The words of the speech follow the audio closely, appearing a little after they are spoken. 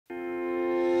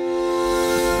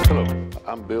Hello,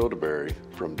 I'm Bill Deberry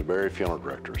from Deberry Funeral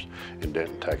Directors in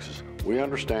Denton, Texas. We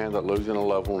understand that losing a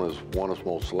loved one is one of the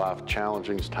most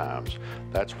life-challenging times.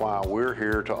 That's why we're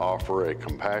here to offer a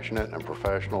compassionate and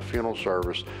professional funeral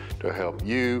service to help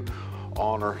you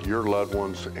honor your loved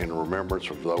ones in remembrance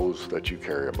of those that you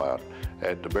care about.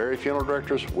 At Deberry Funeral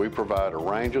Directors, we provide a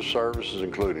range of services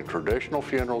including traditional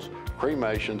funerals,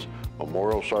 cremations,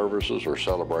 memorial services, or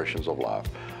celebrations of life.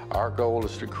 Our goal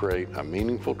is to create a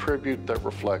meaningful tribute that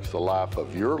reflects the life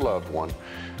of your loved one.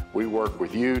 We work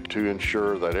with you to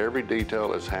ensure that every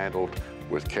detail is handled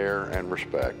with care and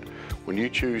respect. When you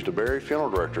choose Deberry Funeral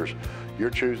Directors, you're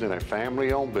choosing a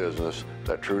family-owned business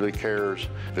that truly cares.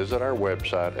 Visit our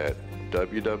website at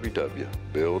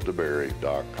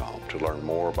www.billdeberry.com to learn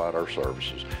more about our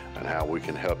services and how we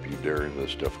can help you during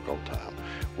this difficult time.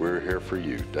 We're here for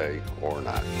you day or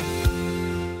night.